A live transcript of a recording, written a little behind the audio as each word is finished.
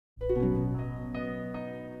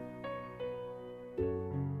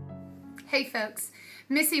Hey folks,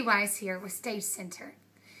 Missy Wise here with Stage Center.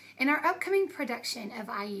 In our upcoming production of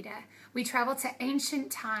Aida, we travel to ancient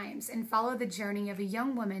times and follow the journey of a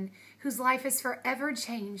young woman whose life is forever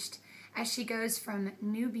changed as she goes from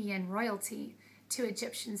Nubian royalty to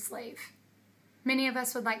Egyptian slave. Many of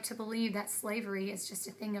us would like to believe that slavery is just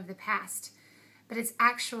a thing of the past, but it's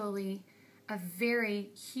actually a very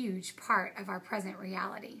huge part of our present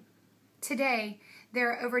reality. Today,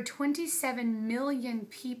 there are over 27 million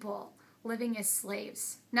people living as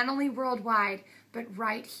slaves, not only worldwide, but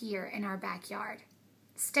right here in our backyard.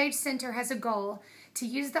 Stage Center has a goal to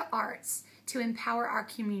use the arts to empower our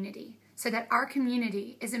community so that our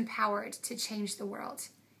community is empowered to change the world.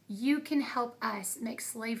 You can help us make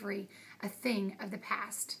slavery a thing of the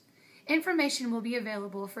past. Information will be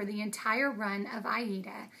available for the entire run of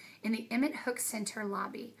Aida in the Emmett Hook Center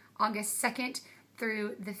lobby, August 2nd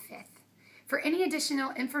through the 5th. For any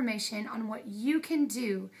additional information on what you can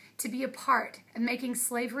do to be a part of making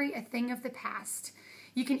slavery a thing of the past,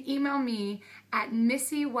 you can email me at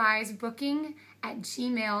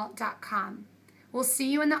missywisebooking@gmail.com. We'll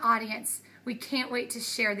see you in the audience. We can't wait to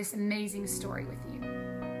share this amazing story with you.